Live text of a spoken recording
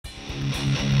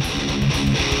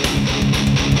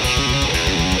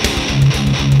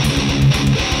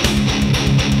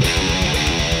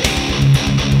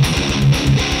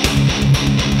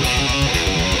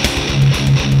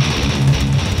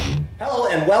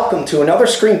welcome to another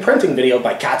screen printing video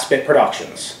by Catspit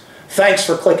Productions. Thanks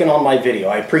for clicking on my video,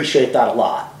 I appreciate that a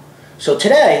lot. So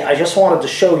today I just wanted to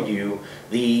show you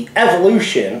the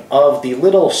evolution of the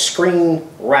little screen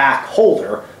rack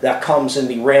holder that comes in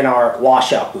the Ranar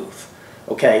washout booth.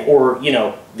 Okay, or you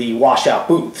know, the washout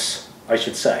booths, I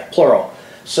should say, plural.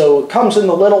 So it comes in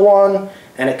the little one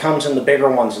and it comes in the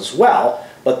bigger ones as well.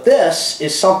 But this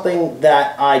is something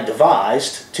that I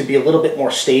devised to be a little bit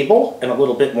more stable and a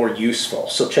little bit more useful.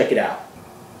 So check it out.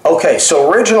 Okay,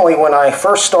 so originally when I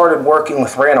first started working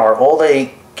with Ranar, all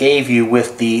they gave you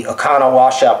with the Akana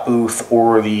washout booth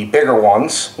or the bigger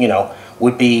ones, you know,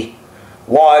 would be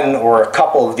one or a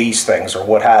couple of these things or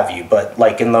what have you. But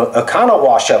like in the Akana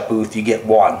washout booth, you get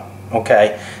one,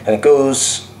 okay? And it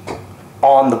goes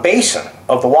on the basin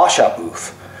of the washout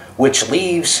booth, which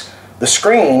leaves the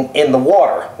screen in the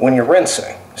water when you're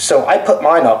rinsing. So I put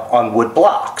mine up on wood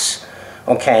blocks,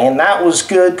 okay, and that was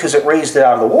good because it raised it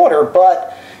out of the water,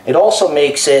 but it also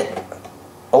makes it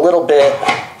a little bit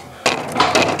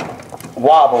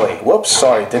wobbly. Whoops,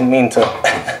 sorry, didn't mean to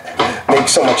make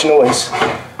so much noise.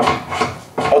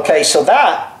 Okay, so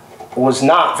that was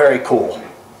not very cool.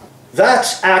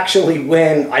 That's actually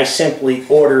when I simply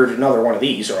ordered another one of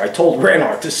these, or I told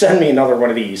Ranar to send me another one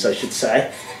of these, I should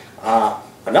say.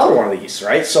 Another one of these,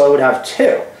 right? So I would have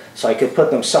two. So I could put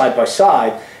them side by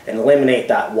side and eliminate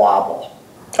that wobble.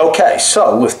 Okay,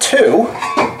 so with two,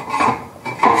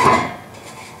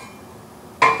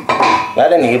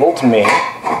 that enabled me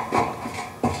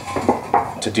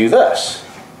to do this.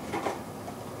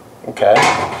 Okay,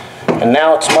 and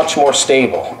now it's much more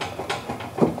stable.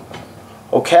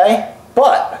 Okay,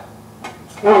 but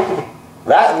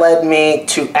that led me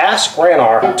to ask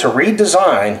Ranar to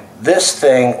redesign this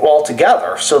thing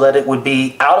altogether so that it would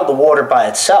be out of the water by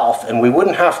itself and we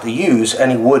wouldn't have to use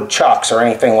any wood chucks or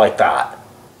anything like that.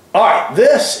 Alright,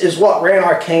 this is what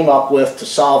Ranar came up with to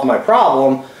solve my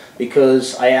problem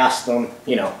because I asked them,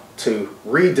 you know, to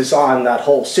redesign that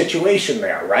whole situation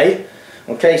there, right?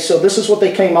 Okay, so this is what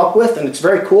they came up with and it's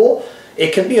very cool.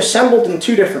 It can be assembled in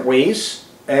two different ways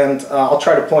and I'll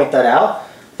try to point that out,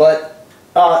 but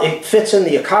it fits in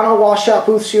the Akana washout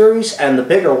booth series and the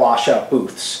bigger washout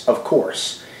booths, of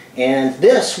course. And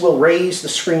this will raise the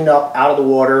screen up out of the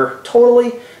water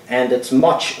totally, and it's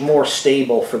much more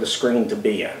stable for the screen to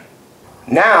be in.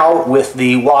 Now, with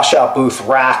the washout booth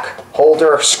rack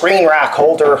holder, screen rack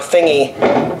holder thingy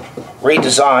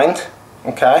redesigned,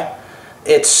 okay,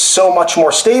 it's so much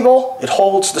more stable. It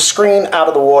holds the screen out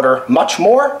of the water much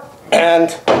more,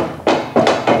 and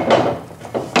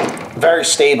very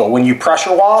stable. When you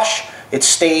pressure wash, it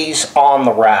stays on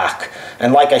the rack.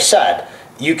 And like I said,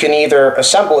 you can either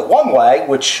assemble it one way,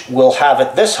 which will have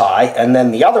it this high, and then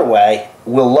the other way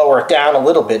will lower it down a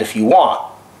little bit if you want.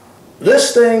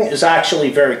 This thing is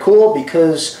actually very cool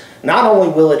because not only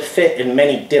will it fit in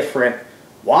many different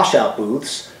washout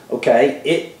booths, okay,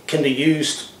 it can be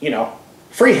used, you know,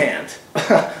 freehand,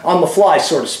 on the fly,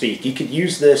 so to speak. You could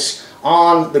use this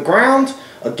on the ground,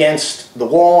 against the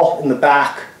wall in the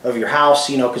back of your house,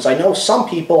 you know, because I know some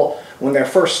people, when they're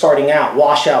first starting out,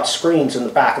 wash out screens in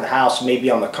the back of the house,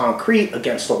 maybe on the concrete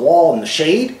against the wall in the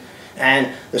shade,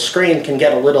 and the screen can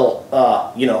get a little,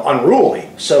 you know, unruly.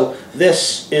 So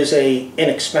this is a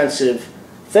inexpensive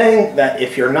thing that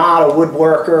if you're not a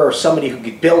woodworker or somebody who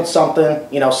could build something,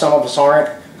 you know, some of us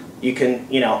aren't, you can,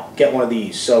 you know, get one of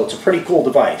these. So it's a pretty cool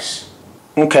device.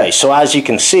 Okay, so as you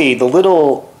can see, the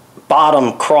little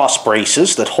bottom cross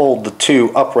braces that hold the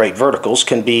two upright verticals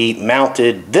can be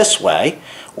mounted this way,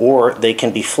 or they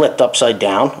can be flipped upside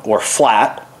down or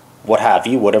flat, what have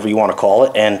you, whatever you want to call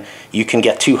it, and you can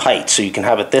get two heights. So you can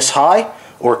have it this high,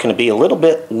 or it can be a little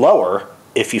bit lower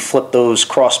if you flip those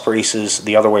cross braces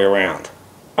the other way around.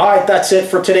 Alright, that's it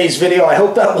for today's video. I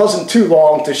hope that wasn't too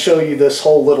long to show you this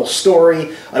whole little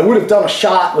story. I would have done a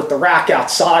shot with the rack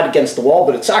outside against the wall,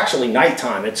 but it's actually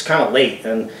nighttime. It's kind of late,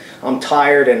 and I'm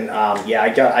tired, and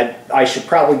yeah, I should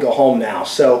probably go home now.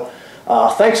 So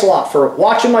thanks a lot for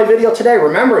watching my video today.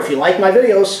 Remember, if you like my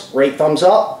videos, rate, thumbs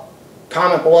up,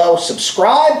 comment below,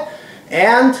 subscribe,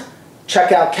 and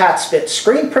check out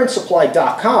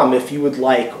catspitscreenprintsupply.com if you would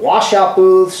like washout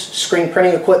booths, screen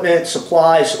printing equipment,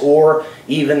 supplies, or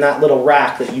even that little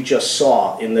rack that you just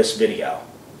saw in this video.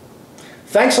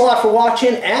 Thanks a lot for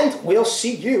watching, and we'll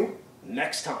see you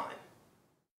next time.